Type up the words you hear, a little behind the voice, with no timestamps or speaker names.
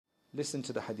Listen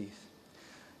to the hadith.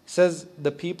 It says,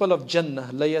 the people of Jannah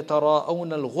لَيَتَرَاءَوْنَ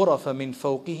الْغُرَفَ مِنْ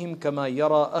فَوْقِهِمْ كَمَا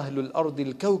يَرَى أَهْلُ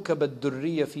الْأَرْضِ الْكَوْكَبَ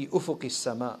الدُّرِّيَّ فِي أُفُقِ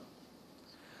السَّمَاءِ.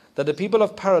 That the people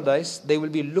of paradise, they will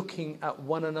be looking at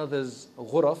one another's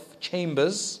ghuraf,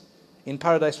 chambers in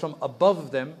paradise from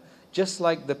above them, just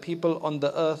like the people on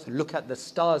the earth look at the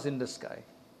stars in the sky,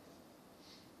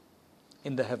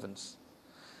 in the heavens.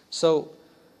 So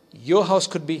your house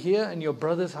could be here and your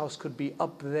brother's house could be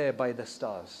up there by the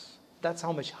stars. That's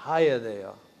how much higher they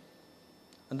are.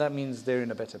 And that means they're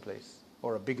in a better place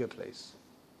or a bigger place.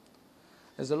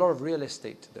 There's a lot of real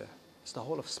estate there. It's the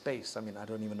whole of space. I mean, I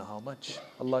don't even know how much.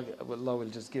 Allah will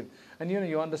just give. And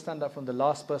you understand that from the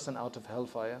last person out of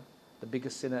hellfire, the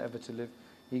biggest sinner ever to live,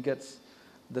 he gets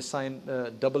the sign,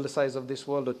 double the size of this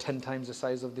world or 10 times the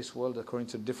size of this world according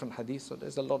to different hadith. So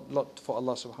there's a lot for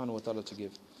Allah subhanahu wa ta'ala to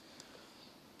give.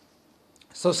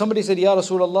 So somebody said, Ya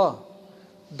Rasulullah,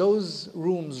 those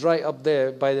rooms right up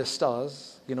there by the stars,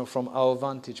 from our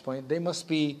vantage point, they must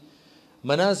be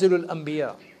manazilul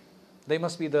anbiya. They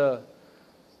must be the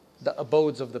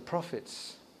abodes of the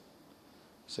prophets.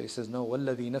 So he says, no,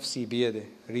 وَالَّذِي نَفْسِي بِيَدِهِ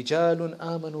رِجَالٌ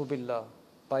آمَنُوا بِاللَّهِ.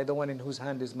 By the one in whose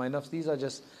hand is my nafs. These are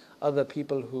just other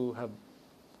people who have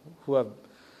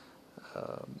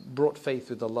brought faith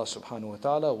with Allah subhanahu wa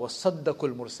ta'ala.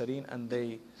 وَصَدَّقُوا الْمُرْسَلِينَ. And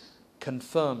they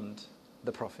confirmed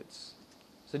the prophets.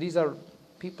 So these are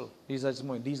people. These are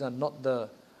not the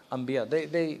anbiya.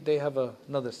 They have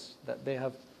another, that they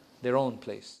have their own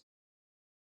place.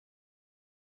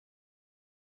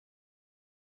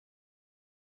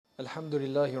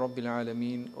 Alhamdulillahi Rabbil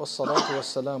Alameen. Wassalatu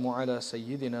wassalamu ala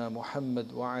Sayyidina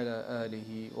Muhammad wa ala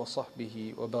alihi wa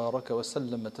sahbihi wa baraka wa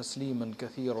sallama tasliman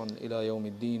kathiran ila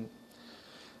yawmiddin.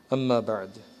 Amma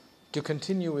ba'd. To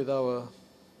continue with our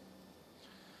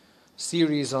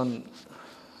series on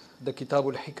the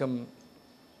Kitabul Hikam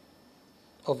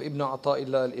of Ibn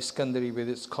Ata'illah al-Iskandari with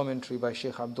its commentary by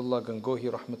Shaykh Abdullah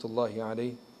Gangohi rahmatullahi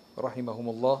alayhi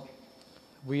rahimahumullah.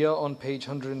 We are on page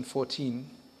 114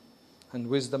 and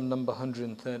wisdom number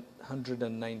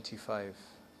 195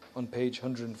 on page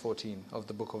 114 of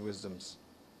the Book of Wisdoms.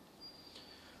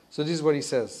 So this is what he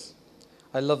says.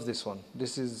 I love this one.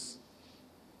 This is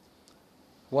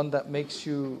one that makes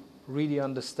you really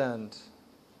understand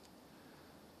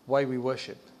why we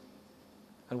worship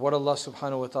and what Allah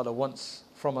subhanahu wa ta'ala wants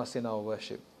from us in our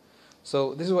worship.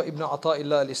 So this is what Ibn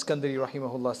Ata'illah al-Iskandari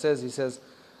rahimahullah says. He says,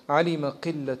 عَلِمَ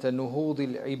قِلَّةَ نُهُوضِ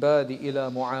الْعِبَادِ إِلَى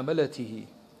مُعَامَلَتِهِ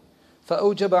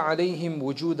فأوجب عليهم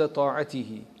وجود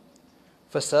طاعته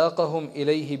فساقهم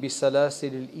إليه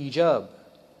بسلاسل الإيجاب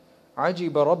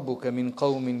عجب ربك من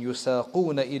قوم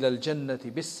يساقون إلى الجنة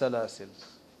بالسلاسل.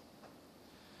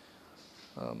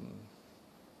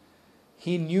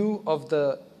 He knew of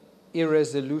the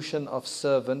irresolution of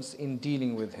servants in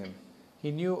dealing with him.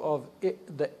 He knew of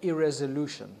the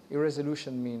irresolution.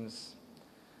 Irresolution means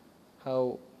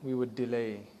how we would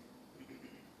delay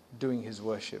doing his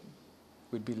worship.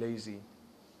 We'd be lazy.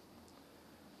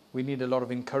 We need a lot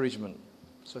of encouragement.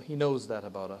 So he knows that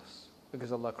about us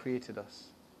because Allah created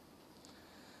us.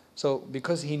 So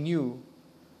because he knew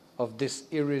of this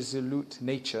irresolute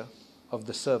nature of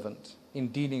the servant in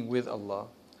dealing with Allah,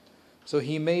 so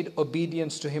he made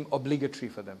obedience to him obligatory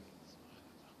for them.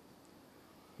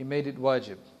 He made it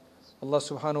wajib. Allah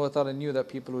subhanahu wa ta'ala knew that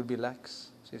people would be lax.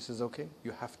 So he says, okay,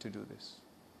 you have to do this.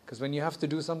 Because when you have to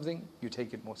do something, you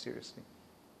take it more seriously.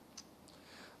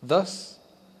 Thus,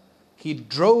 he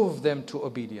drove them to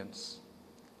obedience.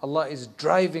 Allah is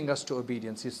driving us to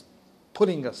obedience. He's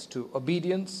pulling us to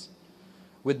obedience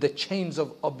with the chains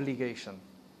of obligation.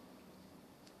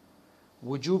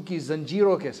 वजूब की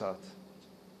जंजीरों के साथ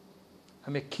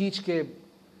हमें खींच के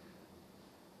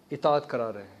इताअत करा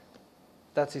रहे हैं.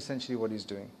 That's essentially what he's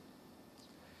doing.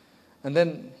 And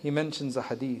then he mentions a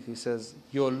hadith. He says,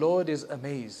 your Lord is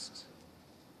amazed.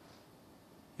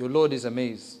 Your Lord is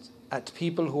amazed at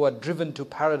people who are driven to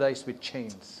paradise with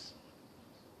chains.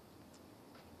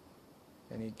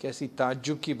 यानी कैसी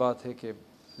ताज्जुब की बात है कि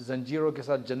जंजीरों के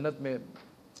साथ जन्नत में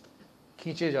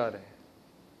खींचे जा रहे हैं.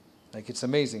 Like, it's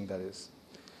amazing, that is.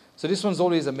 So this one's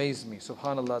always amazed me,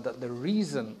 subhanAllah, that the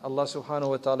reason Allah subhanahu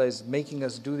wa ta'ala is making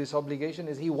us do this obligation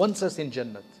is He wants us in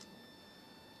Jannat.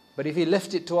 But if He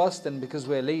left it to us, then because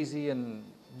we're lazy and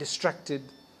distracted,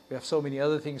 we have so many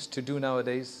other things to do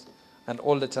nowadays and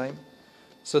all the time.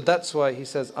 So that's why He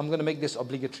says, I'm going to make this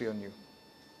obligatory on you,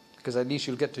 because at least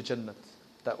you'll get to Jannat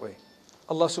that way.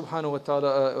 Allah subhanahu wa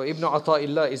ta'ala, Ibn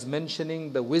Ata'illah is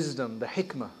mentioning the wisdom, the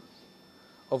hikmah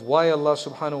of why Allah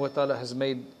subhanahu wa ta'ala has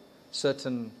made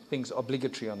certain things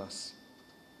obligatory on us.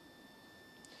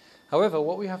 However,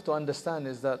 what we have to understand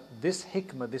is that this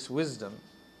hikmah, this wisdom,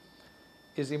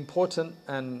 is important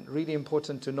and really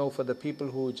important to know for the people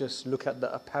who just look at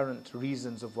the apparent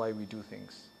reasons of why we do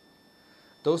things.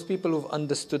 Those people who've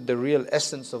understood the real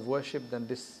essence of worship, then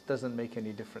this doesn't make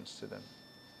any difference to them.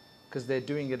 Because they're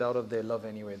doing it out of their love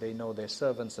anyway. They know they're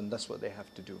servants and that's what they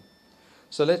have to do.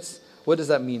 So what does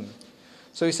that mean?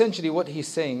 So essentially what he's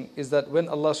saying is that when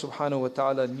Allah subhanahu wa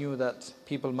ta'ala knew that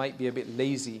people might be a bit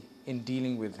lazy in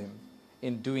dealing with Him,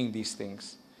 in doing these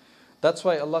things, that's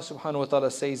why Allah subhanahu wa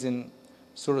ta'ala says in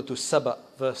Surah As-Saba,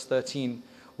 verse 13,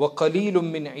 وَقَلِيلٌ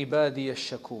مِّنْ عِبَادِيَ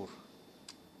الشَّكُورِ.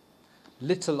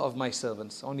 Little of my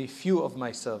servants, only few of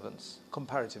my servants,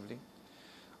 comparatively,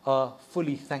 are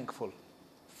fully thankful,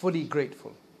 fully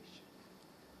grateful.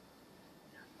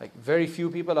 Like very few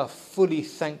people are fully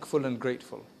thankful and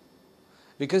grateful.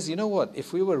 Because you know what?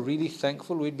 If we were really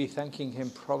thankful, we'd be thanking Him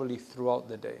probably throughout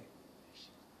the day.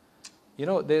 You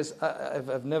know,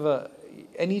 I've never,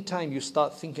 anytime you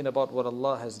start thinking about what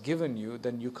Allah has given you,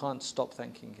 then you can't stop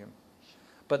thanking Him.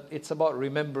 But it's about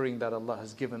remembering that Allah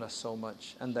has given us so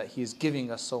much and that He is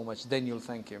giving us so much, then you'll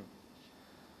thank Him.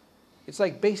 It's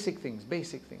like basic things.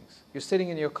 You're sitting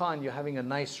in your car and you're having a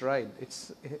nice ride.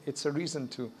 It's a reason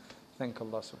to thank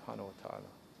Allah subhanahu wa ta'ala.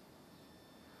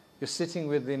 You're sitting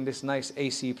within this nice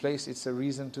AC place, it's a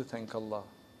reason to thank Allah.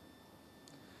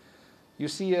 You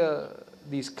see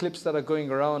these clips that are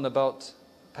going around about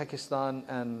Pakistan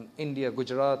and India,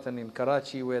 Gujarat and in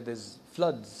Karachi where there's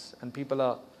floods and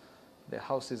their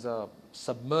houses are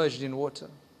submerged in water.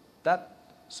 That,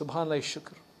 subhanallah, is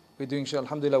shukr. We're doing shukr.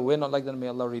 Alhamdulillah, we're not like that. May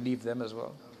Allah relieve them as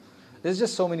well. There's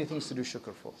just so many things to do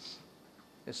shukr for.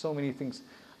 There's so many things.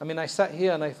 I mean, I sat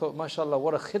here and I thought, mashallah,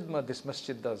 what a khidmah this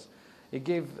masjid does. It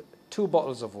gave 2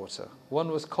 bottles of water. One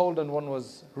was cold and one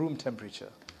was room temperature.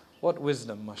 What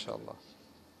wisdom, mashallah.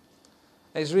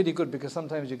 It's really good because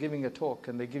sometimes you're giving a talk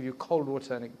and they give you cold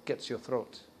water and it gets your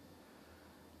throat.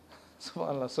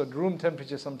 SubhanAllah. So room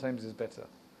temperature sometimes is better.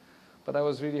 But I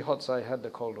was really hot, so I had the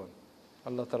cold one.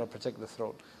 Allah Ta'ala protect the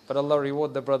throat. But Allah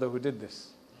reward the brother who did this.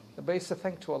 But it's a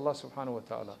thank to Allah subhanahu wa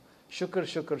ta'ala. Shukr,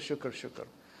 shukr, shukr, shukr.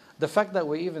 The fact that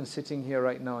we're even sitting here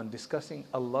right now and discussing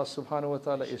Allah subhanahu wa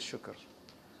ta'ala is shukr.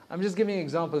 I'm just giving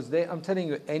examples. I'm telling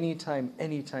you, anytime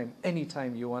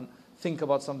you want, think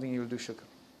about something, you'll do shukr.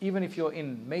 Even if you're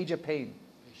in major pain,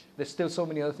 there's still so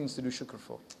many other things to do shukr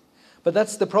for. But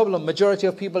that's the problem. Majority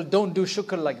of people don't do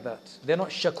shukr like that. They're not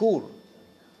shakur.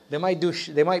 They might be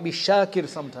shakir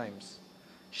sometimes.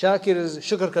 Shakir is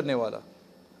shukr karne wala.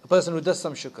 A person who does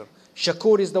some shukr.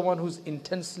 Shakur is the one who's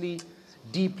intensely,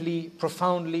 deeply,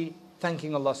 profoundly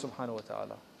thanking Allah subhanahu wa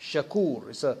ta'ala. Shakur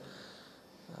is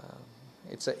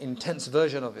it's an intense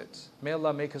version of it. May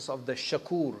Allah make us of the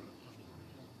shakur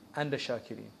and the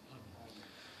shakirin.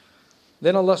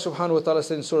 Then Allah subhanahu wa ta'ala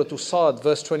said in Surah As-Sad,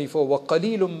 verse 24,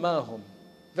 وَقَلِيلٌ مَا هُمْ.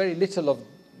 Very little of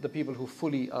the people who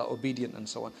fully are obedient and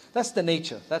so on. That's the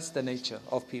nature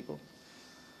of people.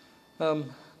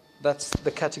 That's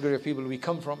the category of people we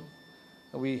come from.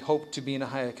 We hope to be in a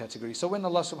higher category. So when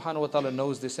Allah subhanahu wa ta'ala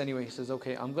knows this anyway, He says,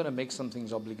 okay, I'm going to make some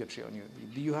things obligatory on you.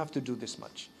 You have to do this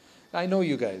much. I know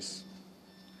you guys.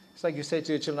 It's like you say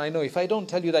to your children, I know if I don't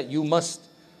tell you that you must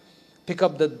pick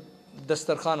up the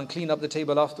dastarkhan and clean up the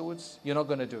table afterwards, you're not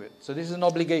going to do it. So this is an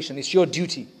obligation. It's your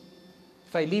duty.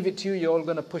 If I leave it to you, you're all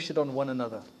going to push it on one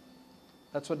another.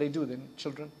 That's what they do then,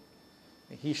 children.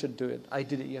 He should do it. I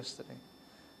did it yesterday.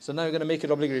 So now you're going to make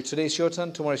it obligatory. Today is your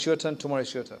turn, tomorrow is your turn, tomorrow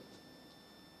is your turn.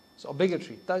 It's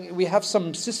obligatory. We have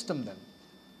some system then.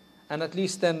 And at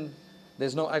least then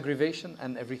there's no aggravation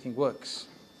and everything works.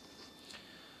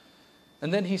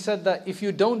 And then He said that if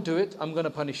you don't do it, I'm going to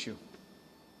punish you.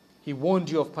 He warned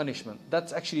you of punishment.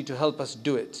 That's actually to help us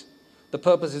do it. The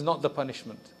purpose is not the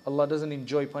punishment. Allah doesn't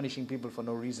enjoy punishing people for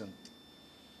no reason.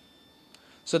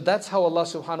 So that's how Allah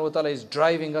subhanahu wa ta'ala is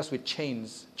driving us with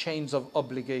chains of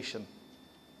obligation.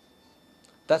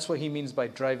 That's what He means by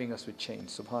driving us with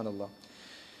chains, subhanallah.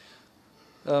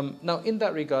 Now in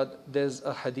that regard, there's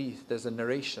a hadith, there's a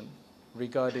narration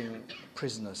regarding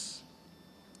prisoners.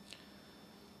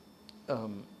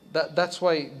 That's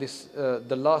why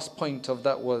the last point of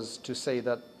that was to say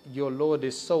that your Lord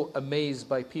is so amazed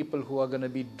by people who are going to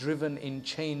be driven in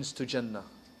chains to Jannah.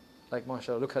 Like,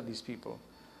 mashallah, look at these people.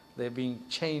 They're being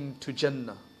chained to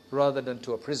Jannah rather than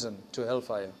to a prison, to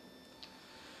hellfire.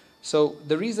 So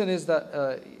the reason is that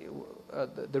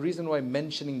the reason why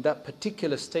mentioning that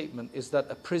particular statement is that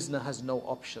a prisoner has no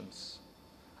options.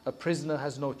 A prisoner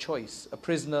has no choice. A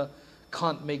prisoner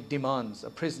can't make demands. A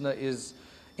prisoner is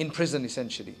in prison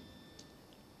essentially.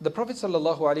 The Prophet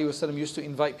ﷺ used to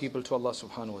invite people to Allah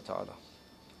subhanahu wa ta'ala.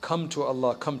 Come to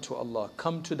Allah, come to Allah,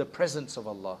 come to the presence of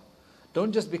Allah.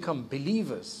 Don't just become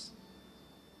believers.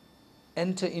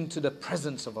 enter into the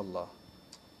presence of Allah.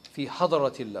 Fi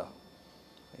hadaratillah.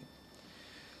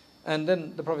 And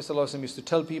then the Prophet ﷺ used to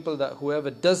tell people that whoever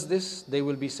does this, they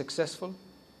will be successful.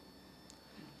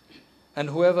 And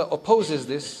whoever opposes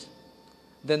this,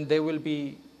 then there will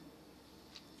be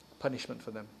punishment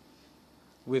for them,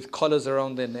 with collars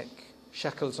around their neck,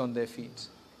 shackles on their feet,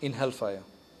 in hellfire.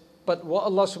 But what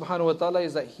Allah subhanahu wa ta'ala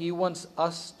is that He wants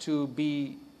us to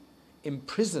be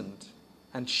imprisoned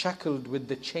and shackled with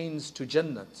the chains to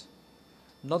Jannat,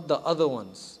 not the other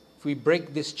ones. If we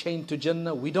break this chain to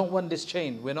Jannah, we don't want this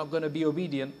chain, we're not going to be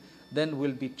obedient, then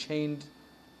we'll be chained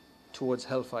towards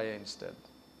hellfire instead.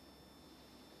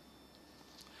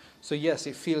 So yes,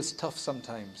 it feels tough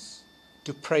sometimes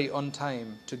to pray on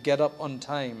time, to get up on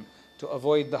time, to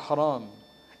avoid the haram.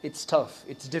 It's tough,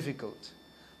 it's difficult.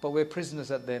 But we're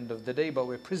prisoners at the end of the day, but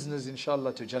we're prisoners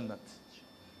inshallah to Jannat.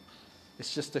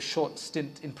 It's just a short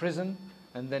stint in prison,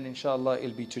 and then inshallah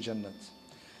it'll be to Jannat.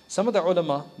 Some of the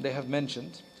ulama, they have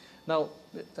mentioned, now,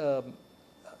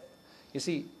 you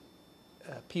see,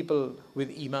 people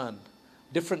with iman,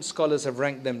 different scholars have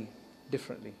ranked them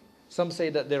differently. Some say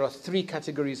that there are 3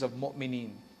 categories of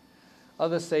mu'mineen.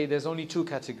 Others say there's only 2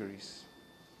 categories.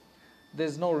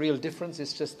 There's no real difference,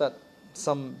 it's just that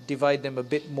some divide them a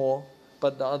bit more,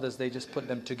 but the others, they just put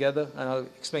them together, and I'll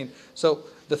explain. So,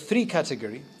 the 3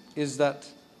 category is that,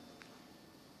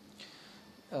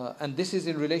 and this is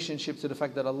in relationship to the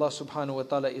fact that Allah subhanahu wa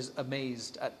ta'ala is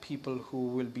amazed at people who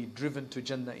will be driven to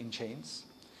Jannah in chains.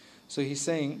 So He's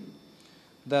saying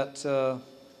that,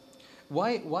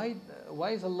 why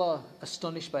is Allah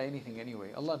astonished by anything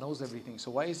anyway? Allah knows everything,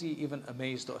 so why is He even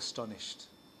amazed or astonished?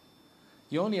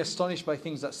 You're only astonished by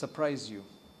things that surprise you,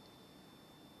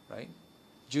 right?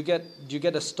 Do you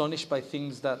get astonished by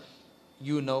things that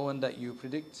you know and that you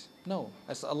predict? No.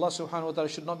 As Allah subhanahu wa ta'ala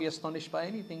should not be astonished by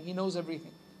anything. He knows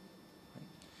everything. Right?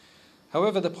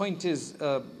 However, the point is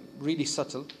really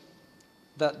subtle,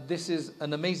 that this is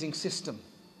an amazing system.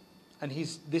 And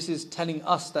this is telling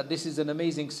us that this is an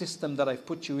amazing system that I've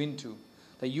put you into.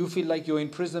 That you feel like you're in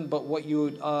prison, but what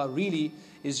you are really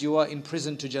is you are in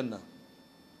prison to Jannah.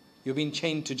 You've been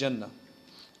chained to Jannah.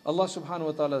 Allah subhanahu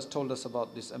wa ta'ala has told us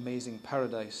about this amazing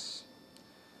paradise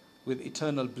with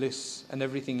eternal bliss and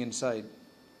everything inside.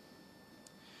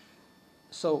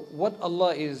 So what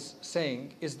Allah is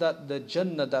saying is that the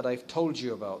Jannah that I've told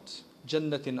you about,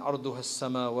 Jannatin arduha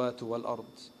as-samawatu wal-ard,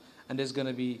 and there's going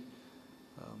to be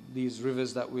these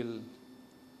rivers that will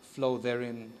flow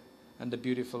therein, and the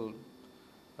beautiful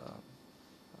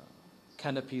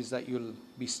canopies that you'll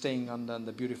be staying under, and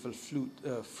the beautiful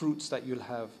fruits that you'll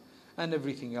have, and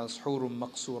everything else, hurum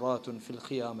maqsuratun fil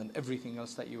khiyam, and everything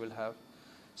else that you will have.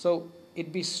 So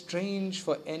it'd be strange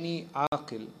for any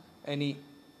aqil, any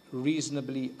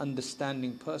reasonably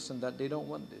understanding person, that they don't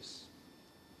want this.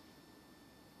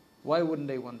 Why wouldn't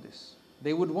they want this?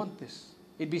 They would want this.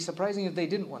 It'd be surprising if they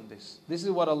didn't want this. This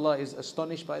is what Allah is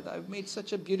astonished by. That I've made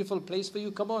such a beautiful place for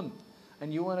you, come on.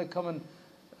 And you want to come and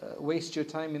waste your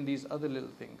time in these other little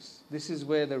things. This is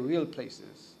where the real place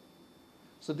is.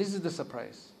 So this is the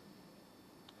surprise.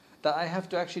 That I have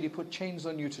to actually put chains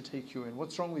on you to take you in.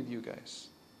 What's wrong with you guys?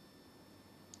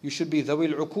 You should be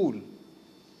dhawil uqul.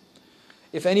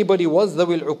 If anybody was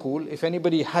dhawil uqul, if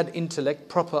anybody had intellect,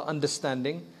 proper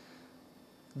understanding,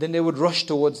 then they would rush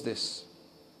towards this.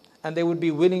 And they would be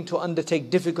willing to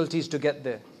undertake difficulties to get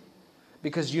there.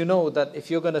 Because you know that if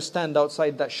you're going to stand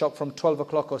outside that shop from 12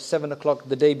 o'clock or 7 o'clock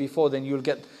the day before, then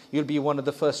you'll be one of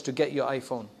the first to get your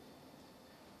iPhone.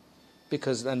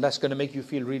 And that's going to make you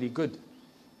feel really good.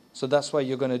 So that's why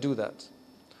you're going to do that.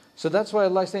 So that's why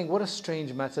Allah is saying, what a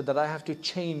strange matter that I have to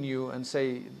chain you and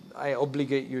say, I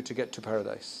obligate you to get to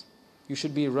paradise. You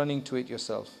should be running to it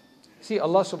yourself. See,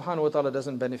 Allah subhanahu wa ta'ala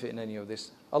doesn't benefit in any of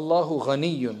this. Allahu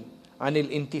ghaniyun anil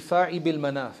intifa'i bil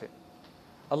manafi'.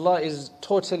 Allah is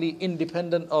totally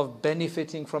independent of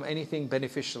benefiting from anything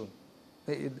beneficial.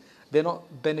 They're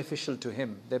not beneficial to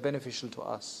Him, they're beneficial to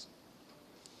us.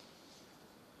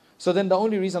 So then the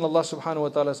only reason Allah subhanahu wa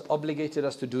ta'ala has obligated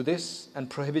us to do this and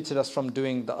prohibited us from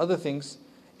doing the other things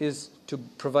is to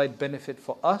provide benefit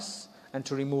for us and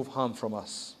to remove harm from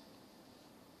us.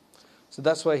 So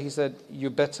that's why He said, you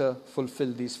better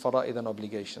fulfill these fara'id and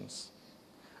obligations.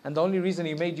 And the only reason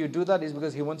He made you do that is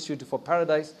because He wants you for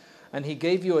paradise, and He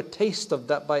gave you a taste of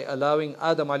that by allowing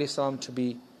Adam alayhi salam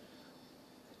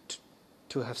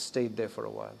to have stayed there for a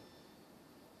while.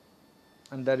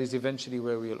 And that is eventually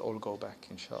where we'll all go back,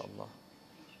 inshallah.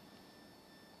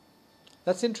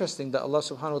 That's interesting that Allah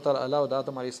subhanahu wa ta'ala allowed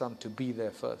Adam alayhi salam to be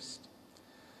there first.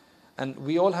 And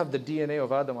we all have the DNA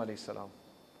of Adam alayhi salam.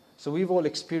 So we've all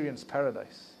experienced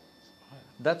paradise.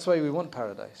 That's why we want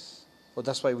paradise. Or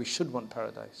that's why we should want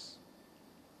paradise.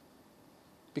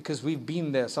 Because we've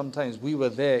been there sometimes. We were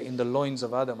there in the loins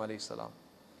of Adam alayhi salam.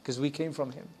 Because we came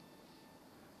from him.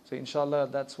 So inshallah,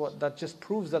 that just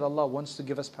proves that Allah wants to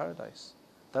give us paradise.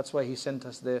 That's why He sent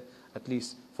us there, at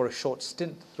least for a short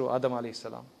stint, through Adam alayhi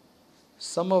salam.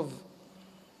 Some of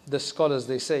the scholars,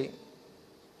 they say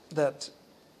that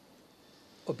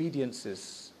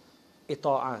obediences,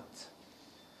 ita'at,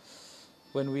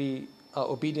 when we are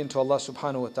obedient to Allah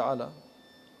subhanahu wa ta'ala,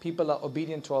 people are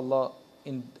obedient to Allah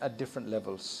at different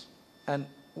levels. And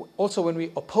also when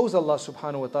we oppose Allah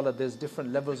subhanahu wa ta'ala, there's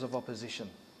different levels of opposition.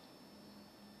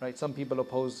 Right? Some people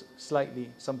oppose slightly,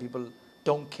 some people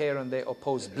don't care and they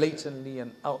oppose blatantly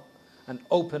and out and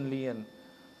openly and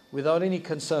without any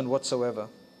concern whatsoever,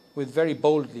 with very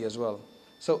boldly as well.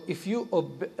 So if you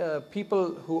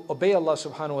people who obey Allah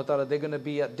subhanahu wa ta'ala, they're going to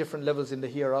be at different levels in the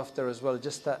hereafter as well,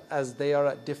 just as they are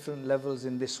at different levels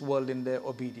in this world in their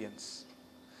obedience.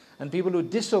 And people who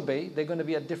disobey, they're going to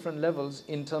be at different levels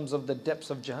in terms of the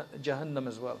depths of Jahannam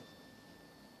as well.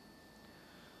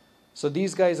 So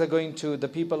these guys are going to, the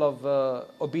people of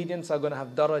obedience are going to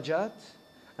have darajat,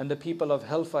 and the people of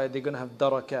hellfire, they're going to have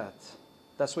darakat.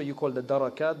 That's what you call the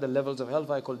darakat. The levels of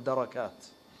hellfire called darakat.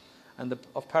 And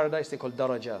of paradise they call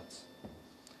darajat.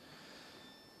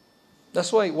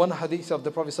 That's why one hadith of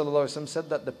the Prophet ﷺ said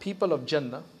that the people of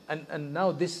Jannah, and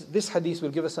now this hadith will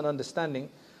give us an understanding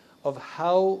of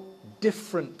how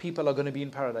different people are going to be in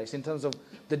paradise in terms of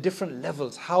the different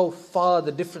levels, how far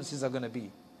the differences are going to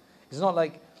be. It's not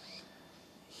like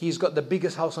he's got the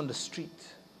biggest house on the street.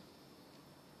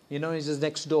 You know, he's just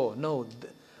next door. No,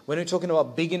 when we're talking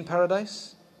about big in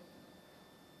paradise,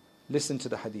 listen to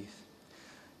the hadith.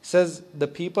 It says, the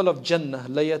people of Jannah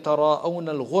لَيَتَرَاءَوْنَ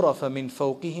الْغُرَفَ مِنْ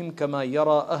فَوْقِهِمْ كَمَا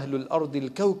يَرَى أَهْلُ الْأَرْضِ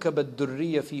الْكَوْكَبَ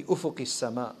الدُّرِّيَّ فِي أُفُقِ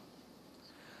السَّمَاءِ.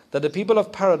 That the people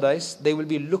of paradise, they will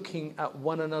be looking at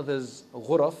one another's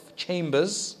ghuraf,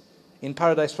 chambers in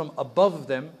paradise from above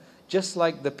them, just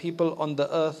like the people on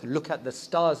the earth look at the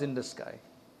stars in the sky,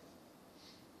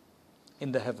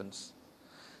 in the heavens.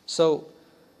 So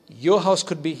your house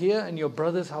could be here and your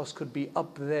brother's house could be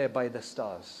up there by the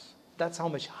stars. That's how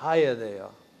much higher they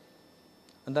are.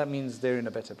 And that means they're in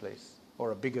a better place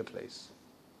or a bigger place.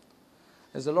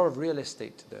 There's a lot of real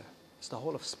estate there. It's the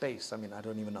whole of space. I mean, I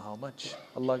don't even know how much.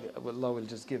 Allah will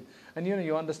just give. And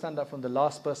you understand that from the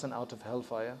last person out of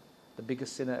hellfire, the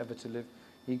biggest sinner ever to live,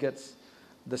 he gets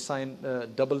the sign,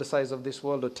 double the size of this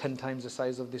world or 10 times the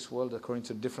size of this world according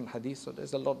to different hadiths. So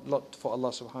there's a lot for Allah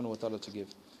subhanahu wa ta'ala to give.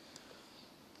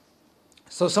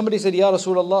 So somebody said, Ya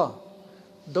Rasulullah,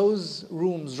 those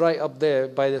rooms right up there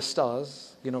by the stars,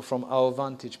 from our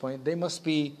vantage point, they must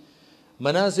be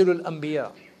manazilul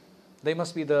anbiya. They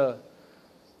must be the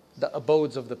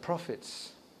abodes of the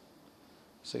prophets.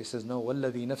 So he says, no,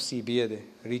 وَالَّذِي نَفْسِي بِيَدِهِ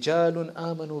رِجَالٌ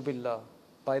آمَنُوا بِاللَّهِ.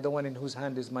 By the one in whose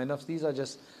hand is my nafs. These are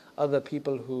just other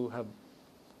people who have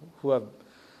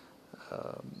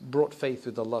brought faith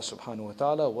with Allah subhanahu wa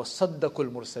ta'ala.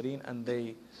 وَصَدَّقُوا الْمُرْسَلِينَ. And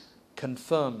they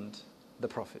confirmed the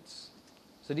prophets.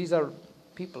 So these are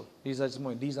people. These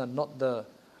are not the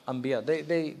anbiya.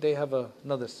 They have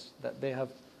they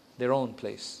have their own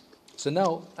place. So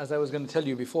now, as I was going to tell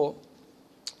you before,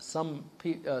 some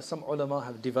ulama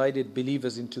have divided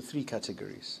believers into 3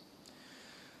 categories.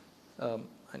 And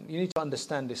you need to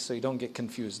understand this so you don't get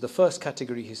confused. The first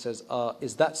category, he says,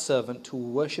 is that servant who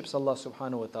worships Allah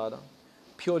subhanahu wa ta'ala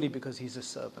purely because he's a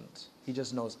servant. He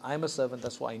just knows, I'm a servant,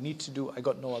 that's what I need to do, I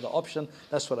got no other option,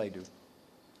 that's what I do.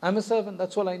 I'm a servant,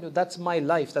 that's all I do, that's my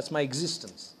life, that's my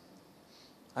existence.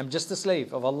 I'm just a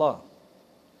slave of Allah.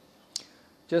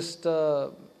 Just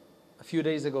a few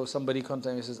days ago, somebody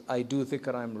contacted me and says, I do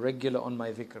dhikr, I'm regular on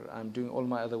my dhikr, I'm doing all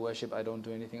my other worship, I don't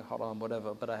do anything haram,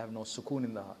 whatever, but I have no sukoon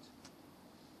in the heart.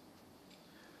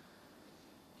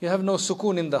 You have no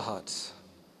sukoon in the heart.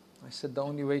 I said the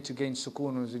only way to gain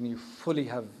sukoon is when you fully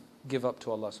give up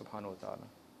to Allah subhanahu wa ta'ala.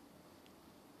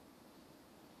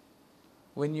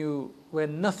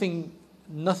 When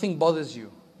nothing bothers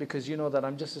you, because you know that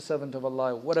I'm just a servant of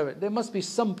Allah, whatever, there must be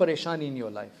some pareshani in your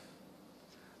life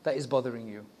that is bothering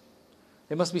you.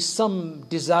 There must be some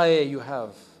desire you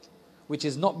have which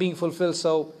is not being fulfilled.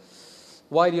 So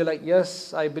while you're like,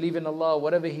 yes, I believe in Allah,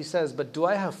 whatever He says, but do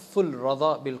I have full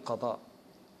rada bil qada?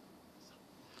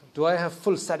 Do I have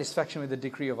full satisfaction with the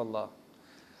decree of Allah?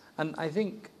 And I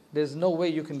think there's no way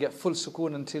you can get full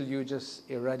sukoon until you just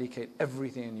eradicate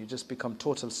everything and you just become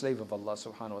total slave of Allah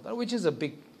subhanahu wa ta'ala, which is a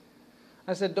big...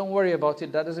 I said, don't worry about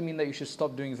it. That doesn't mean that you should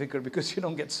stop doing dhikr because you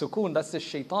don't get sukoon. That's the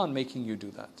shaitan making you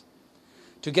do that.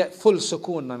 To get full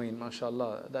sukoon, I mean,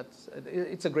 mashallah,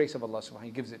 it's a grace of Allah subhanahu wa ta'ala.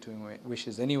 He gives it to whom He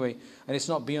wishes anyway. And it's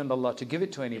not beyond Allah to give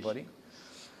it to anybody.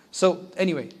 So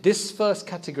anyway, this first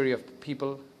category of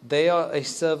people, they are a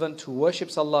servant who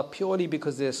worships Allah purely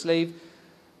because they're a slave.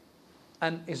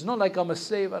 And it's not like I'm a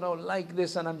slave, I don't like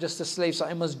this and I'm just a slave, so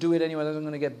I must do it anyway, I'm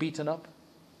going to get beaten up.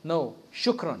 No,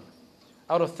 shukran.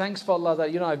 Out of thanks for Allah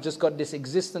that, I've just got this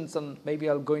existence and maybe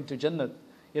I'll go into Jannah.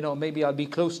 Maybe I'll be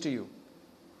close to you.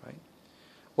 Right?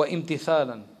 Wa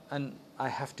imtithalan. And I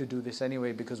have to do this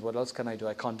anyway because what else can I do?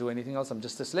 I can't do anything else, I'm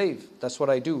just a slave. That's what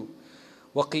I do.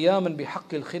 Wa qiyaman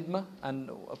bihaqqi al-khidmah.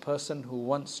 And a person who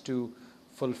wants to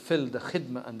fulfill the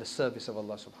khidmah and the service of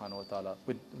Allah subhanahu wa ta'ala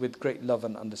with great love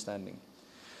and understanding.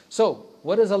 So,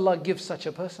 what does Allah give such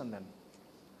a person then?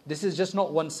 This is just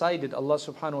not one-sided. Allah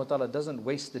subhanahu wa ta'ala doesn't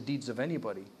waste the deeds of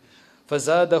anybody.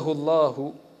 فَزَادَهُ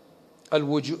اللَّهُ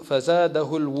فَزَادَهُ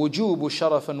الْوُجُوبُ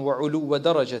شَرَفًا وَعُلُوَّ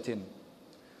دَرَجَةٍ.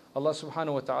 Allah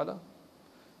subhanahu wa ta'ala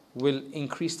will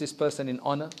increase this person in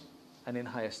honor and in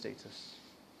higher status.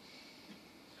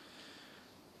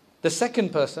 The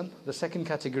second person, the second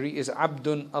category is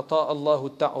عَبْدٌ أَطَاءَ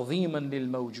اللَّهُ تَعْظِيمًا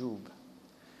لِلْمَوْجُوبِ.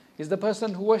 Is the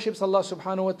person who worships Allah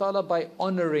subhanahu wa ta'ala by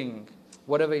honoring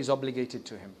whatever is obligated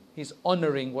to him. He's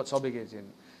honoring what's obligated to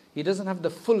him. He doesn't have the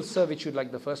full servitude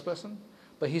like the first person,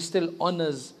 but he still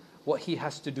honors what he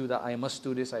has to do, that I must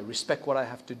do this, I respect what I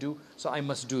have to do, so I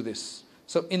must do this.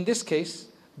 So in this case,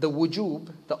 the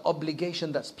wujub, the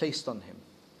obligation that's placed on him.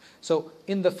 So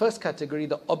in the first category,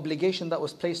 the obligation that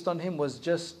was placed on him was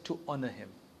just to honor him.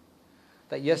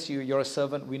 That yes, you're a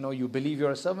servant, we know you believe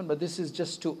you're a servant, but this is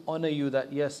just to honor you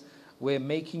that yes, we're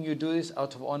making you do this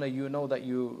out of honor.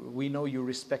 We know you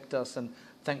respect us and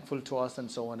thankful to us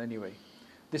and so on anyway.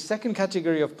 The second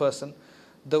category of person,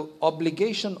 the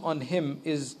obligation on him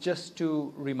is just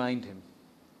to remind him.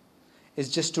 Is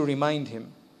just to remind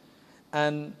him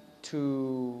and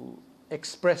to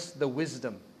express the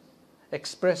wisdom.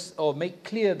 Express or make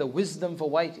clear the wisdom for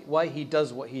why he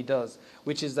does what he does,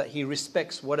 which is that he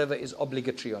respects whatever is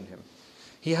obligatory on him.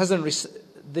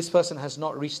 This person has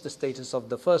not reached the status of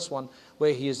the first one,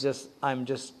 where he is just, I'm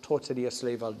just totally a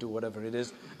slave, I'll do whatever it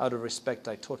is, out of respect,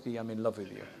 I'm in love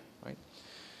with you. Right?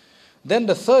 Then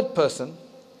the third person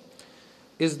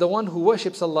is the one who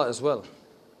worships Allah as well.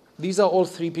 These are all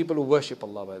three people who worship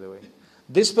Allah, by the way.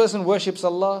 This person worships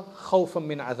Allah khawfan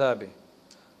min adhabi,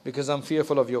 because I'm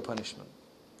fearful of your punishment.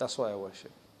 That's why I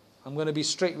worship. I'm going to be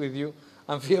straight with you.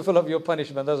 I'm fearful of your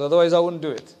punishment. Otherwise I wouldn't do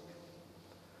it.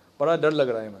 Bada dar lag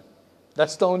raha hai man.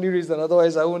 That's the only reason.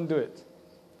 Otherwise I wouldn't do it.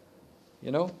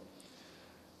 وَرَجَاءً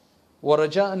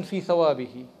فِي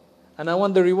ثَوَابِهِ. And I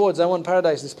want the rewards. I want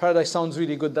paradise. This paradise sounds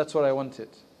really good. That's what I wanted.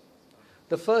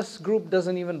 The first group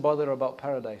doesn't even bother about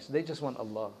paradise. They just want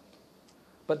Allah.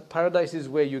 But paradise is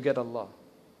where you get Allah.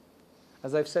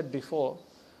 As I've said before,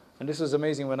 and this was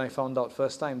amazing when I found out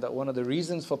first time, that one of the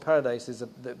reasons for paradise is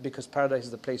because paradise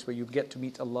is the place where you get to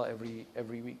meet Allah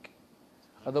every week.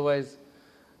 Otherwise,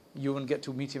 you won't get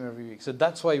to meet Him every week. So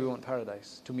that's why we want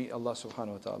paradise, to meet Allah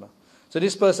subhanahu wa ta'ala. So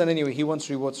this person anyway, he wants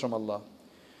rewards from Allah.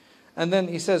 And then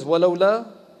he says, وَلَوْلَا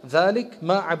ذَلِكَ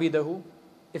مَا عَبِدَهُ.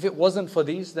 If it wasn't for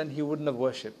these, then he wouldn't have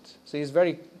worshipped. So he's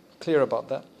very clear about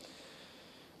that.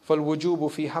 فَالْوُجُوبُ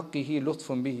فِي حَقِّهِ لُطْفٌ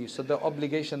بِهِ. So the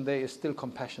obligation there is still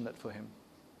compassionate for him.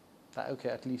 That, okay,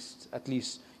 at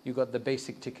least you got the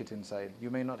basic ticket inside. You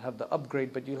may not have the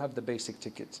upgrade, but you'll have the basic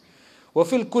ticket.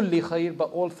 وَفِي الْكُلِّ خَيْرٍ.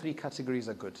 But all three categories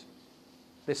are good.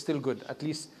 They're still good. At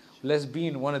least let's be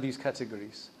in one of these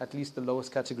categories. At least the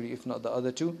lowest category, if not the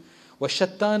other two.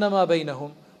 وَشَتَّانَ مَا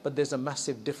بَيْنَهُمْ. But there's a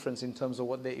massive difference in terms of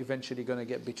what they're eventually going to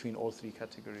get between all three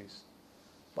categories.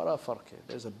 Bara farq hai.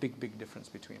 There's a big difference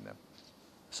between them.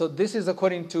 So this is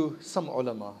according to some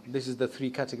ulama. This is the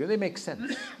three categories. They make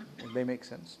sense. They make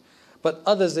sense. But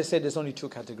others, they say there's only two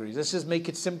categories. Let's just make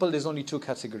it simple. There's only two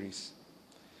categories.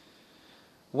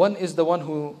 One is the one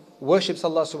who worships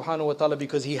Allah subhanahu wa ta'ala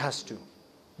because he has to.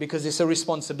 Because it's a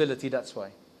responsibility, that's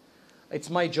why. It's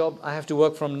my job. I have to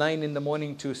work from 9 in the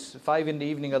morning to 5 in the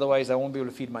evening. Otherwise, I won't be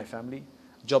able to feed my family.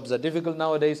 Jobs are difficult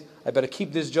nowadays. I better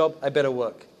keep this job. I better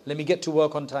work. Let me get to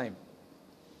work on time.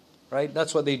 Right?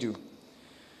 That's what they do.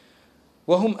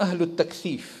 وَهُمْ أَهْلُ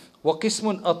التَّكْثِيفِ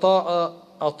وَقِسْمٌ أَطَاعَ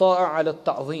عَلَى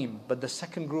التَّعْظِيمِ. But the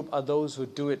second group are those who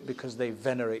do it because they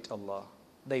venerate Allah.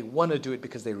 They want to do it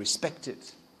because they respect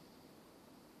it.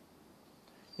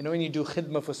 You know, when you do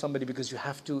khidmah for somebody because you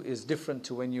have to, is different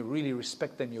to when you really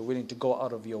respect them, you're willing to go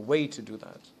out of your way to do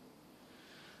that.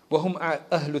 وَهُمْ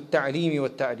أَهْلُ التَّعْلِيمِ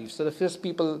وَالتَّعْرِيفِ. So the first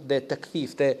people, they're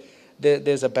takthif,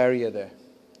 there's a barrier there.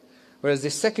 Whereas the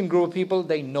second group of people,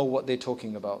 they know what they're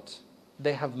talking about.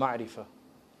 They have ma'rifah.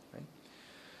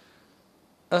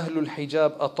 أَهْلُ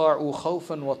الْحِجَابِ أَطَاعُوا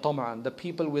خَوْفًا وَطَمْعًا. The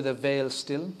people with a veil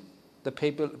still, the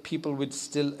people with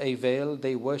still a veil,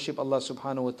 they worship Allah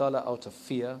subhanahu wa ta'ala out of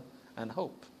fear and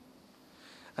hope.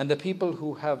 And the people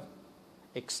who have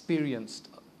experienced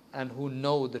and who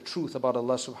know the truth about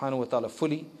Allah subhanahu wa ta'ala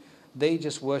fully, they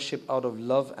just worship out of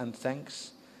love and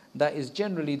thanks. That is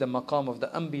generally the maqam of the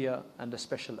anbiya and the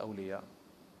special awliya.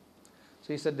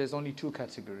 So he said there's only two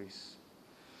categories.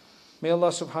 May Allah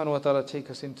subhanahu wa ta'ala take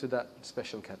us into that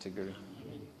special category.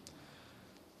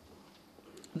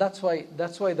 That's why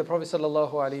the Prophet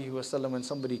sallallahu alaihi wasallam, when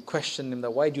somebody questioned him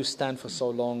that why do you stand for so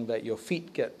long that your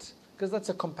feet get, because that's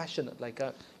a compassionate,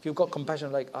 if you've got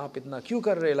compassion, pitna kyu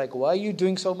kar rahe, why are you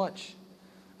doing so much?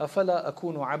 Afala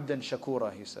akunu abdan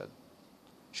shakura, he said.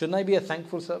 Shouldn't I be a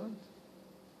thankful servant?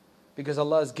 Because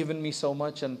Allah has given me so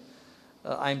much and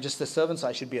I'm just a servant, so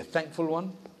I should be a thankful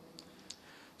one.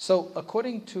 So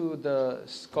according to the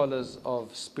scholars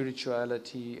of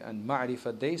spirituality and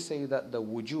ma'rifah, they say that the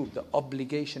wujub, the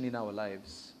obligation in our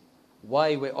lives,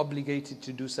 why we're obligated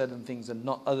to do certain things and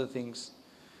not other things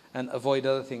and avoid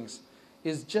other things,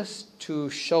 is just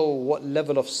to show what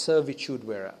level of servitude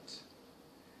we're at.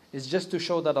 It's just to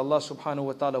show that Allah subhanahu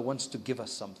wa ta'ala wants to give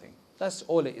us something. That's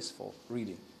all it is for,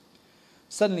 really.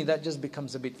 Suddenly that just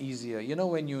becomes a bit easier. You know,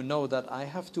 when you know that I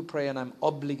have to pray and I'm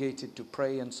obligated to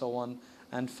pray and so on,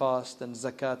 and fast and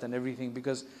zakat and everything,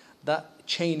 because that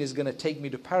chain is going to take me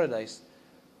to paradise.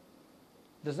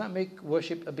 Does that make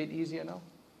worship a bit easier now?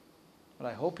 Well,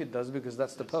 I hope it does, because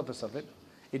that's the purpose of it.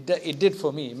 It did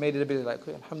for me. It made it a bit like,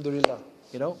 alhamdulillah,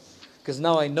 because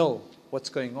now I know what's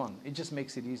going on. It just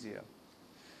makes it easier.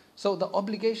 So the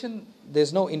obligation,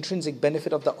 there's no intrinsic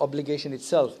benefit of the obligation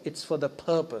itself. It's for the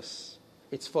purpose.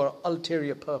 It's for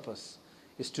ulterior purpose.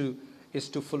 Is to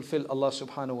fulfill Allah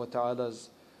subhanahu wa ta'ala's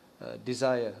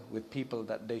desire with people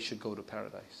that they should go to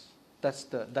paradise. That's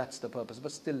the purpose.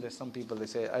 But still there's some people, they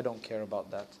say, I don't care about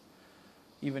that.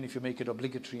 Even if you make it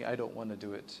obligatory, I don't want to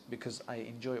do it because I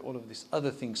enjoy all of this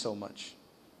other thing so much.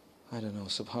 I don't know,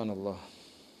 subhanallah.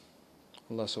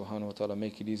 Allah subhanahu wa ta'ala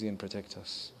make it easy and protect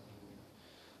us.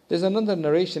 There's another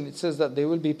narration, it says that there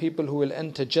will be people who will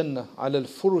enter Jannah ala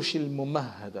al-furush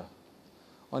al-mumahhada,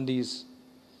 on these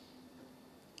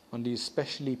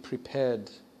specially prepared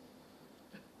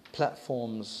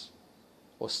platforms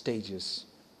or stages.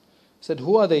 He said,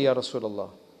 who are they, Ya Rasulullah?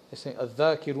 They say,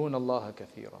 الذاكرون الله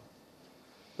كثيرا.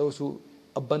 Those who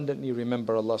abundantly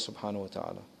remember Allah subhanahu wa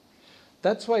ta'ala.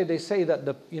 That's why they say that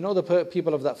the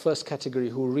people of that first category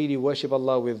who really worship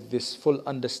Allah with this full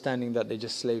understanding that they're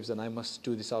just slaves and I must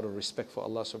do this out of respect for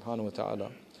Allah subhanahu wa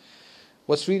ta'ala.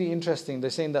 What's really interesting,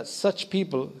 they're saying that such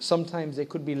people, sometimes they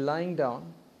could be lying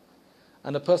down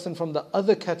and a person from the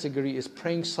other category is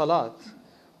praying salat,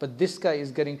 but this guy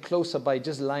is getting closer by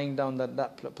just lying down than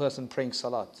that person praying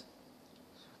salat.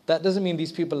 That doesn't mean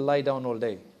these people lie down all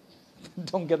day.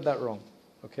 Don't get that wrong.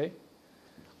 Okay?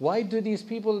 Why do these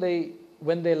people,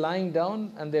 when they're lying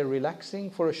down and they're relaxing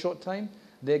for a short time,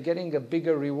 they're getting a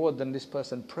bigger reward than this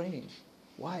person praying?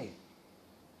 Why?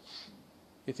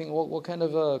 You think, what kind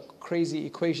of a crazy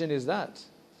equation is that?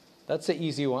 That's an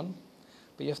easy one.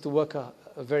 But you have to work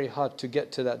very hard to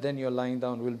get to that. Then your lying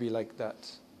down will be like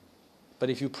that. But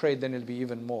if you pray, then it'll be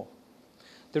even more.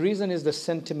 The reason is the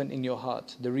sentiment in your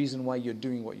heart. The reason why you're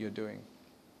doing what you're doing.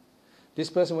 This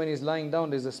person, when he's lying down,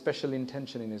 there's a special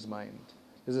intention in his mind.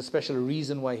 There's a special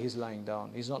reason why he's lying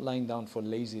down. He's not lying down for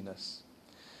laziness.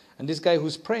 And this guy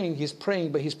who's praying,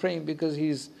 but he's praying because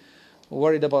he's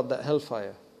worried about that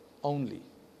hellfire only.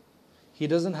 He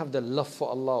doesn't have the love for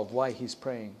Allah of why he's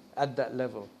praying at that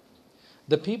level.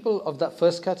 The people of that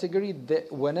first category,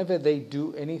 whenever they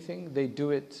do anything, they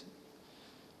do it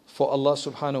for Allah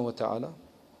subhanahu wa ta'ala.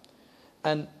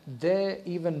 And their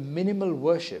even minimal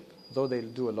worship, though they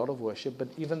do a lot of worship, but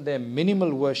even their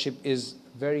minimal worship is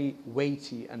very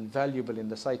weighty and valuable in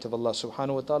the sight of Allah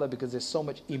subhanahu wa ta'ala, because there's so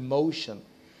much emotion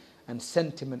and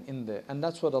sentiment in there. And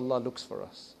that's what Allah looks for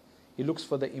us. He looks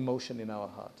for the emotion in our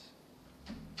heart.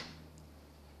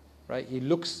 Right? He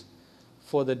looks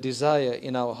for the desire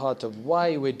in our heart of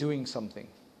why we're doing something.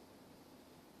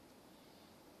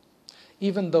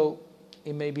 Even though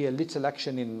it may be a little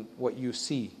action in what you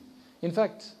see. In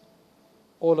fact,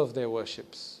 all of their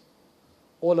worships,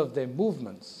 all of their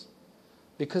movements,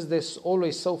 because they're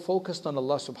always so focused on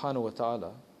Allah subhanahu wa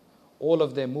ta'ala, all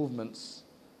of their movements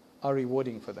are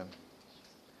rewarding for them.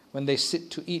 When they sit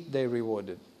to eat, they're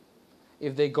rewarded.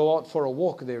 If they go out for a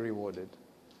walk, they're rewarded.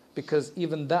 Because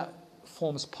even that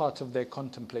forms part of their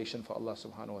contemplation for Allah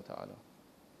subhanahu wa ta'ala.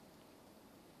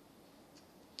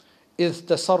 إِذْ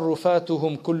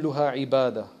تَصَرُّفَاتُهُمْ كُلُّهَا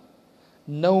عِبَادَةً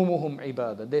نَوْمُهُمْ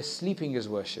عِبَادَةً. Their sleeping is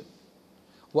worship.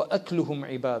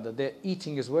 وَأَكْلُهُمْ عِبَادَةً. Their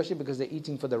eating is worship because they're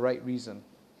eating for the right reason.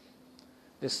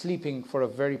 They're sleeping for a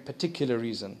very particular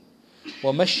reason.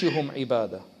 وَمَشْيُهُمْ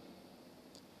عِبَادَةً.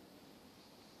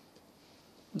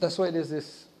 That's why there's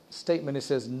this statement, it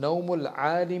says, نَوْمُ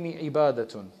الْعَالِمِ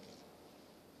عِبَادَةٌ.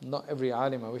 Not every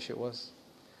alim, I wish it was.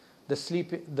 The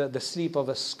sleep of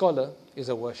a scholar is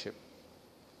a worship.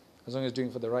 As long as he's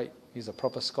doing for the right, he's a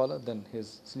proper scholar, then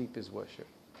his sleep is worship.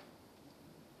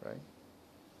 Right?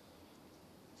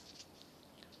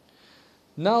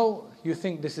 Now you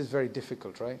think this is very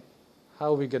difficult, right?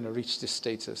 How are we going to reach this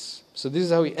status? So this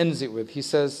is how he ends it with. He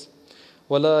says,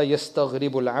 وَلَا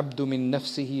يَسْتَغْرِبُ الْعَبْدُ مِن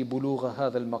نَفْسِهِ بُلُوغَ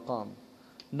هَذَا الْمَقَامِ.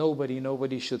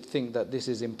 Nobody should think that this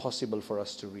is impossible for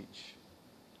us to reach.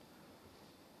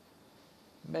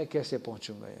 मैं कैसे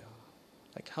पहुंचूंगा यार?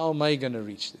 Like, how am I going to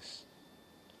reach this?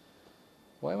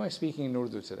 Why am I speaking in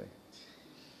Urdu today?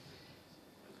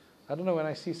 I don't know, when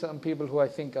I see some people who I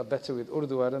think are better with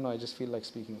Urdu, I don't know, I just feel like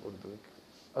speaking Urdu.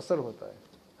 असर होता है.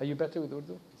 Are you better with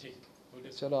Urdu? जी.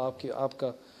 चलो आपकी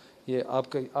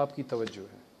तवज्जो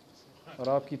है और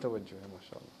आपकी तवज्जो है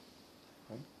माशाल्लाह.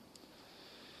 Right?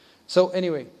 So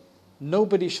anyway,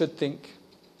 nobody should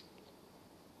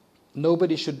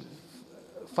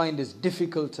find it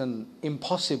difficult and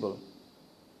impossible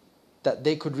that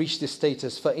they could reach this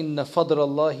status. فَإِنَّ فَضْلَ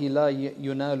اللَّهِ لَا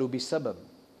يُنَالُ بِسَبَبٍ.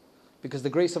 Because the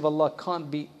grace of Allah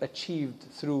can't be achieved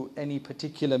through any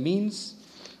particular means.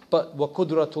 But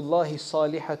وَقُدْرَةُ اللَّهِ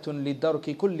صَالِحَةٌ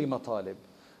لِدَرْكِ كُلِّ مَطَالِبٍ.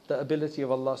 The ability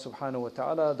of Allah subhanahu wa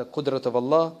ta'ala, the qudrat of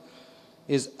Allah,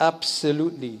 is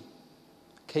absolutely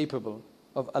capable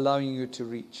of allowing you to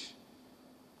reach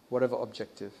whatever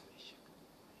objective.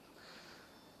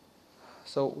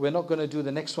 So we're not going to do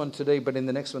the next one today, but in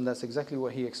the next one, that's exactly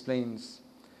what he explains.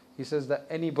 He says that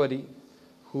anybody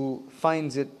who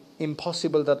finds it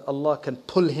impossible that Allah can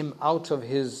pull him out of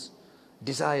his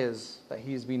desires that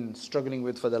he's been struggling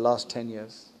with for the last 10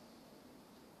 years.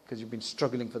 Because you've been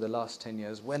struggling for the last 10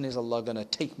 years. When is Allah going to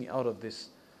take me out of this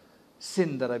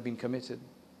sin that I've been committed?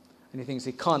 And he thinks,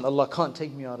 Allah can't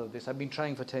take me out of this. I've been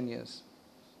trying for 10 years.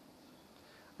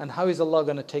 And how is Allah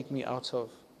going to take me out of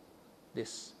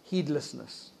this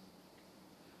heedlessness?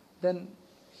 Then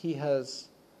he has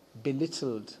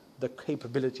belittled the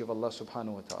capability of Allah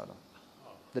subhanahu wa ta'ala.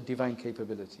 The divine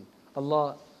capability.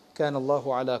 Allah كان الله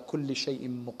على كل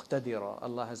شيء مقتدرا.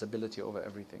 Allah has ability over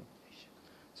everything.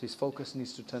 So his focus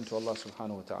needs to turn to Allah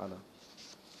subhanahu wa ta'ala.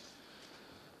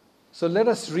 So let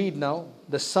us read now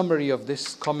the summary of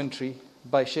this commentary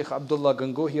by Shaykh Abdullah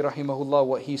Gangohi rahimahullah,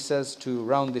 what he says to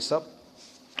round this up,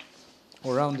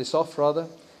 or round this off rather.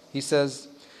 He says,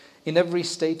 in every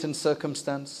state and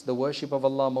circumstance, the worship of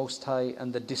Allah Most High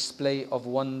and the display of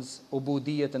one's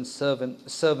ubudiyyat and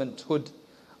servanthood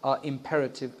are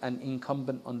imperative and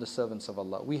incumbent on the servants of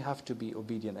Allah. We have to be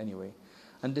obedient anyway.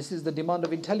 And this is the demand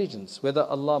of intelligence, whether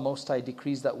Allah Most High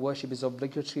decrees that worship is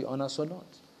obligatory on us or not.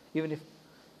 Even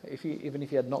if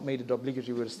he had not made it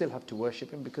obligatory, we would still have to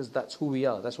worship Him, because that's who we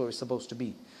are, that's what we're supposed to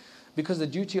be. Because the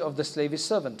duty of the slave is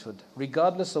servanthood,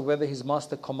 regardless of whether his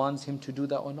master commands him to do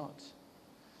that or not.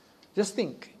 Just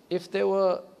think, if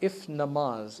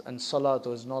namaz and salat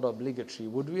was not obligatory,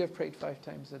 would we have prayed 5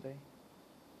 times a day?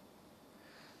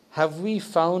 Have we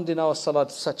found in our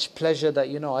salat such pleasure that,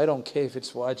 I don't care if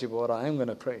it's wajib or I'm going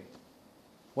to pray?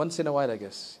 Once in a while, I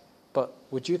guess. But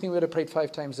would you think we would have prayed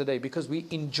 5 times a day? Because we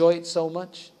enjoy it so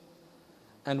much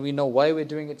and we know why we're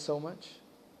doing it so much.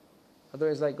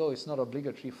 Otherwise, it's not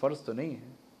obligatory. Farz to nahi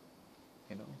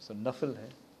hai. So nafil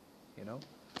hai.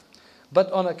 But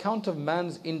on account of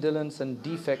man's indolence and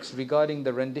defects regarding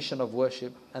the rendition of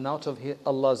worship, and out of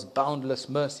Allah's boundless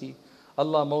mercy,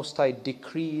 Allah Most High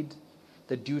decreed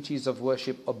the duties of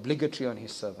worship obligatory on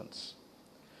His servants.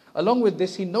 Along with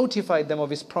this, He notified them of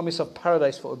His promise of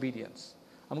paradise for obedience.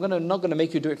 I'm not going to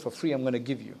make you do it for free, I'm going to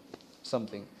give you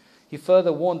something. He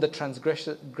further warned the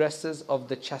transgressors of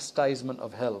the chastisement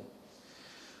of hell.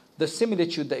 The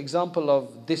similitude, the example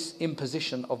of this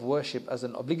imposition of worship as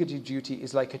an obligatory duty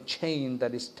is like a chain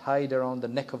that is tied around the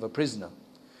neck of a prisoner.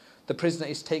 The prisoner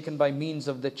is taken by means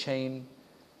of the chain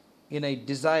in a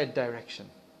desired direction.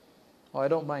 I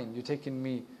don't mind, you're taking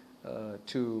me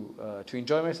to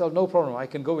enjoy myself, no problem, I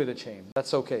can go with a chain,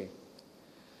 that's okay.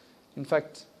 In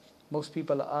fact, most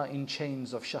people are in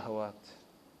chains of shahwat,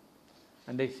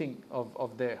 and they think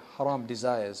of their haram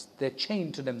desires. They're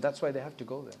chained to them, that's why they have to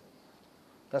go there.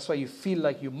 That's why you feel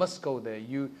like you must go there,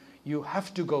 you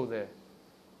have to go there,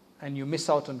 and you miss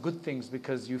out on good things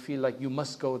because you feel like you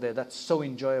must go there. That's so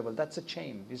enjoyable. That's a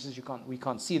chain. We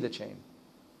can't see the chain.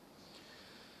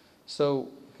 So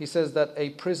he says that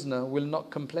a prisoner will not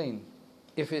complain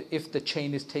if the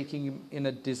chain is taking him in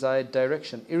a desired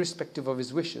direction, irrespective of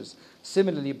his wishes.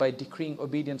 Similarly, by decreeing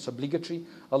obedience obligatory,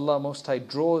 Allah Most High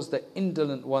draws the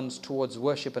indolent ones towards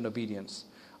worship and obedience.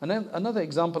 And then another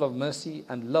example of mercy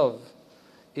and love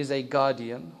is a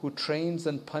guardian who trains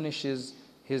and punishes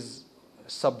his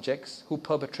subjects who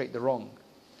perpetrate the wrong.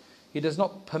 He does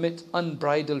not permit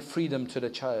unbridled freedom to the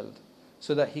child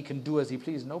so that he can do as he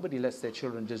pleases. Nobody lets their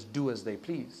children just do as they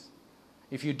please.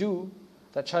 If you do,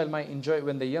 that child might enjoy it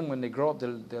when they're young. When they grow up,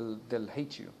 they'll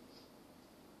hate you,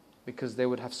 because they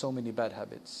would have so many bad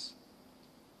habits.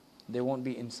 They won't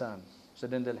be insan. So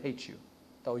then they'll hate you.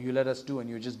 Oh, you let us do and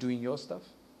you're just doing your stuff.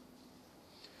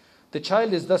 The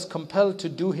child is thus compelled to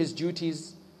do his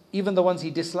duties, even the ones he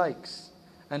dislikes,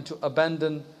 and to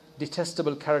abandon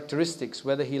detestable characteristics,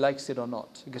 whether he likes it or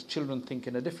not, because children think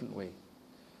in a different way.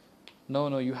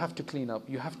 No, you have to clean up.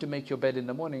 You have to make your bed in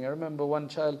the morning. I remember one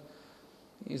child,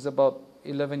 he's about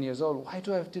 11 years old. Why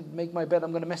do I have to make my bed?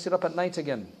 I'm going to mess it up at night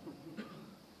again.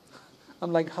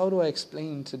 I'm like, how do I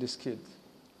explain to this kid?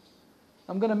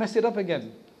 I'm going to mess it up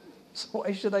again. So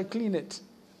why should I clean it?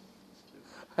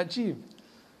 Ajib.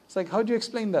 It's like, how do you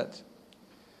explain that?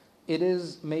 It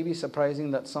is maybe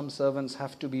surprising that some servants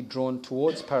have to be drawn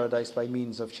towards paradise by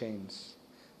means of chains.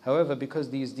 However, because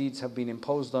these deeds have been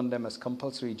imposed on them as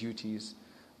compulsory duties,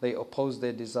 they oppose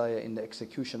their desire in the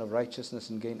execution of righteousness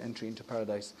and gain entry into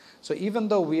paradise. So even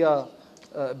though we are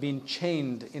being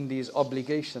chained in these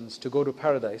obligations to go to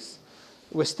paradise,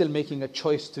 we're still making a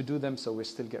choice to do them, so we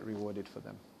still get rewarded for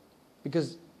them.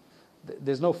 Because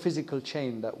there's no physical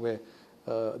chain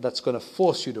that's going to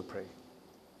force you to pray.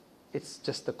 It's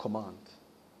just the command,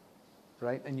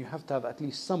 right? And you have to have at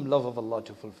least some love of Allah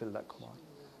to fulfill that command.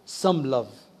 Some love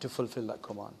to fulfill that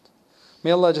command.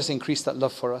 May Allah just increase that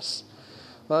love for us.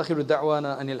 وآخر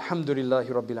دعوانا أن الحمد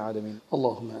لله رب العالمين.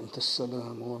 اللهم أنت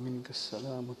السلام ومنك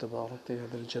السلام تبارك يا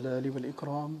ذا الجلال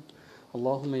والإكرام.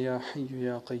 اللهم يا حي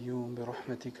يا قيوم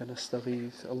برحمتك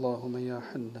نستغيث. اللهم يا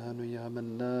حنان يا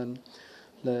منان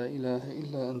لا إله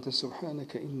إلا أنت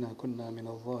سبحانك إنا كنا من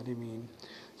الظالمين.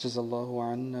 جزى الله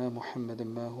عنا محمد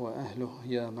ما هو أهله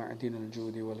يا معدن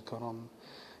الجود والكرم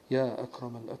يا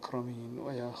أكرم الأكرمين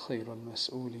ويا خير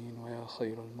المسؤولين ويا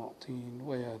خير المعطين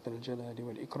ويا ذا الجلال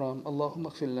والإكرام. اللهم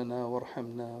اغفر لنا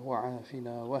وارحمنا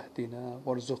وعافنا واهدنا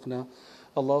وارزقنا.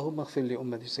 اللهم اغفر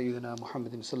لأمة سيدنا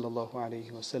محمد صلى الله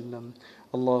عليه وسلم.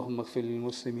 اللهم اغفر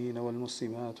للمسلمين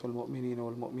والمسلمات والمؤمنين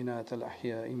والمؤمنات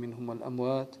الأحياء منهم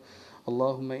والأموات.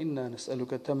 اللهم إنا نسألك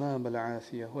تمام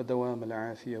العافية ودوام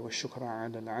العافية والشكر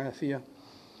على العافية.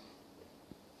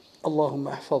 اللهم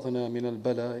احفظنا من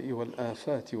البلاء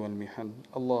والآفات والمحن.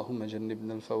 اللهم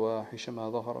جنبنا الفواحش ما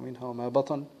ظهر منها وما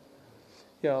بطن.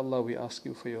 Ya Allah, we ask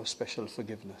you for your special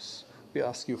forgiveness. We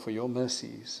ask you for your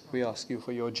mercies. We ask you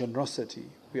for your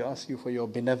generosity. We ask you for your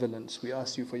benevolence. We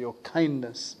ask you for your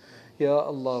kindness. Ya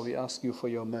Allah, we ask you for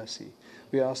your mercy.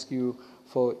 We ask you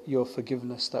for your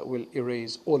forgiveness that will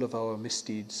erase all of our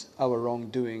misdeeds, our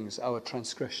wrongdoings, our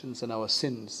transgressions and our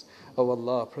sins. O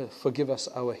Allah, forgive us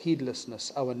our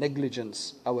heedlessness, our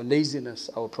negligence, our laziness,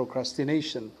 our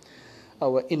procrastination,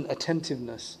 our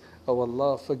inattentiveness. O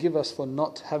Allah, forgive us for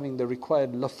not having the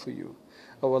required love for you.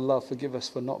 O Allah, forgive us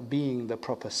for not being the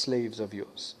proper slaves of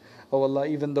yours. O Allah,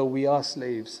 even though we are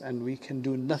slaves and we can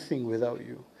do nothing without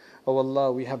you. O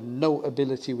Allah, we have no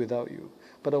ability without you.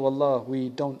 But O Allah, we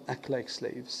don't act like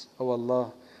slaves. O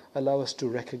Allah, allow us to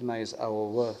recognize our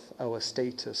worth, our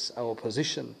status, our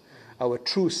position, our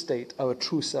true state, our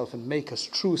true self, and make us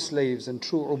true slaves and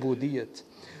true ubudiyat.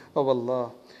 O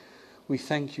Allah, we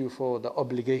thank you for the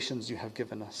obligations you have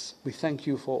given us. We thank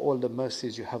you for all the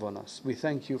mercies you have on us. We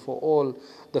thank you for all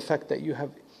the fact that you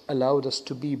have allowed us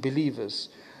to be believers.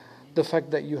 The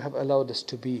fact that you have allowed us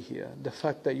to be here. The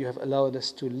fact that you have allowed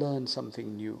us to learn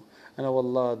something new. And O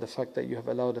Allah, the fact that you have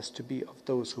allowed us to be of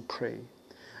those who pray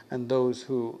and those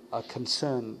who are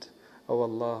concerned. O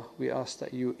Allah, we ask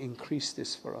that you increase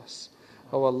this for us.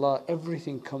 O Allah,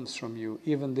 everything comes from you.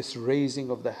 Even this raising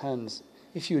of the hands,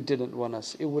 if you didn't want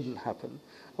us, it wouldn't happen.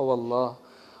 O Allah,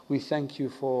 we thank you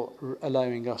for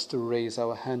allowing us to raise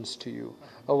our hands to you.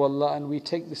 O Allah, and we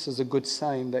take this as a good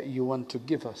sign that you want to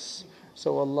give us.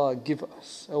 So Allah, give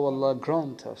us. O Allah,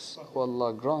 grant us. O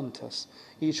Allah, grant us.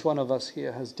 Each one of us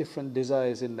here has different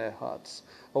desires in their hearts.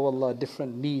 O Allah,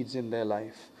 different needs in their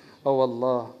life. O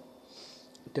Allah,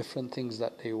 different things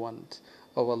that they want.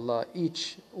 O Allah,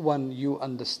 each one you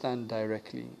understand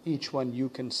directly. Each one you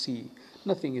can see.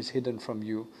 Nothing is hidden from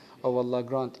you. O Allah,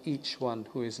 grant each one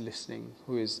who is listening,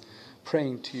 who is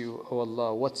praying to you, O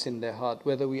Allah, what's in their heart,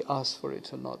 whether we ask for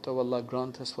it or not. O Allah,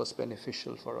 grant us what's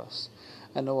beneficial for us.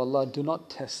 And O Allah, do not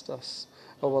test us.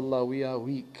 O Allah, we are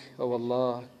weak. O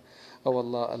Allah, Oh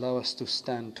Allah, allow us to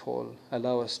stand tall.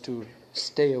 Allow us to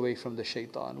stay away from the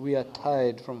shaitan. We are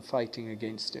tired from fighting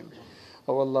against him.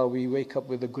 Oh Allah, we wake up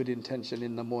with a good intention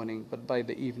in the morning, but by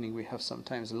the evening we have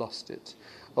sometimes lost it.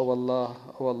 Oh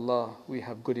Allah, we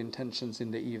have good intentions in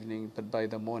the evening, but by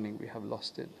the morning we have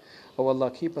lost it. Oh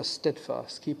Allah, keep us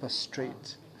steadfast, keep us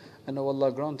straight. And oh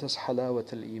Allah, grant us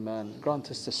halawat al-iman, grant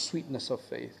us the sweetness of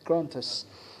faith, grant us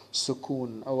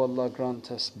sukoon. Oh Allah,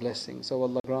 grant us blessings. Oh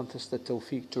Allah, grant us the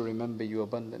tawfiq to remember you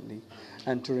abundantly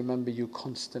and to remember you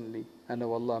constantly. And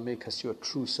oh Allah, make us your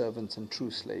true servants and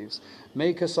true slaves.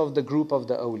 Make us of the group of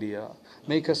the awliya.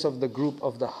 Make us of the group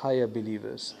of the higher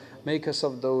believers. Make us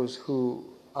of those who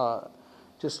are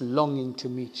just longing to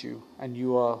meet you and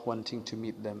you are wanting to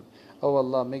meet them. Oh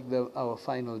Allah, make our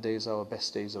final days our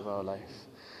best days of our life.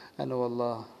 And oh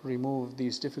Allah, remove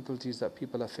these difficulties that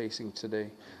people are facing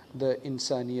today. The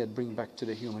insaniyat, bring back to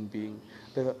the human being.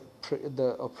 The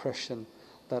oppression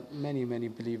that many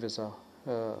believers are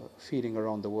feeding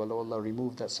around the world. Oh Allah,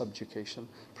 remove that subjugation.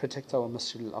 Protect our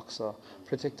Masjid al-Aqsa.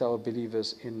 Protect our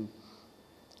believers in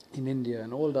India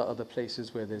and all the other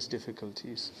places where there's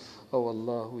difficulties. Oh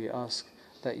Allah, we ask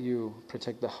that you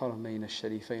protect the Haramain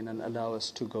al-Sharifain and allow us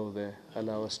to go there,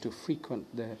 allow us to frequent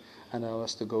there, and allow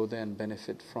us to go there and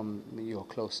benefit from your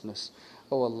closeness.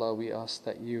 Oh Allah, we ask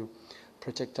that you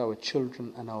protect our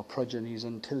children and our progenies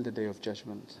until the Day of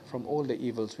Judgment from all the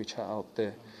evils which are out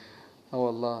there. Oh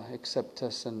Allah, accept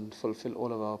us and fulfill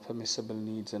all of our permissible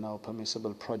needs and our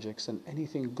permissible projects, and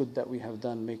anything good that we have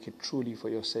done, make it truly for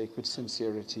your sake with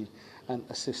sincerity, and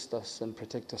assist us and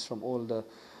protect us from all the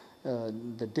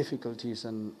difficulties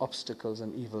and obstacles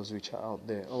and evils which are out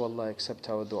there. Oh Allah, accept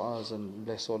our du'as and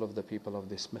bless all of the people of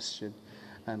this masjid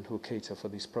and who cater for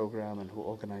this program and who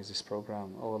organize this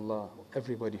program. Oh Allah,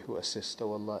 everybody who assists,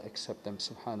 oh Allah, accept them.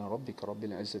 Subhana rabbika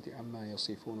rabbil izzati amma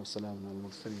yasifun wa salamun al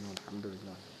mursalin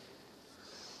walhamdulillah.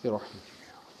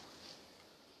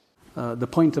 The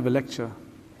point of a lecture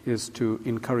is to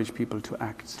encourage people to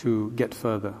act, to get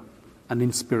further, an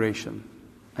inspiration,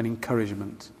 an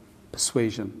encouragement,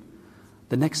 persuasion.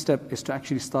 The next step is to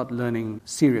actually start learning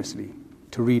seriously,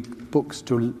 to read books,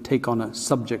 to take on a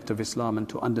subject of Islam and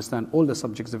to understand all the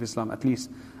subjects of Islam, at least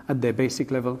at their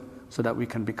basic level, so that we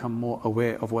can become more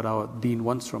aware of what our deen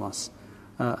wants from us.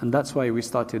 And that's why we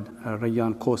started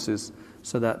Rayyan courses,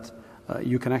 so that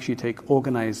you can actually take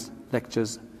organized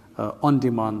lectures on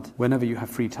demand whenever you have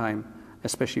free time,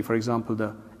 especially, for example,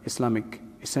 the Islamic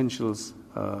Essentials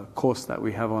course that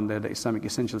we have on there, the Islamic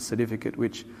Essentials Certificate,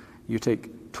 which you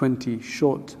take 20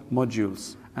 short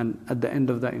modules, and at the end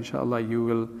of that, inshallah, you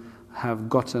will have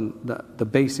gotten the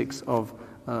basics of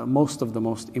most of the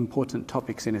most important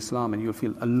topics in Islam, and you'll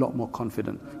feel a lot more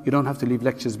confident. You don't have to leave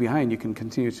lectures behind. You can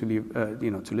continue to leave,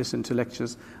 to listen to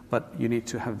lectures, but you need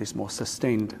to have this more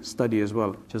sustained study as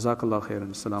well. Jazakallah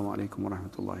khairan. Assalamu alaikum wa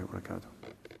rahmatullahi wa barakatuh.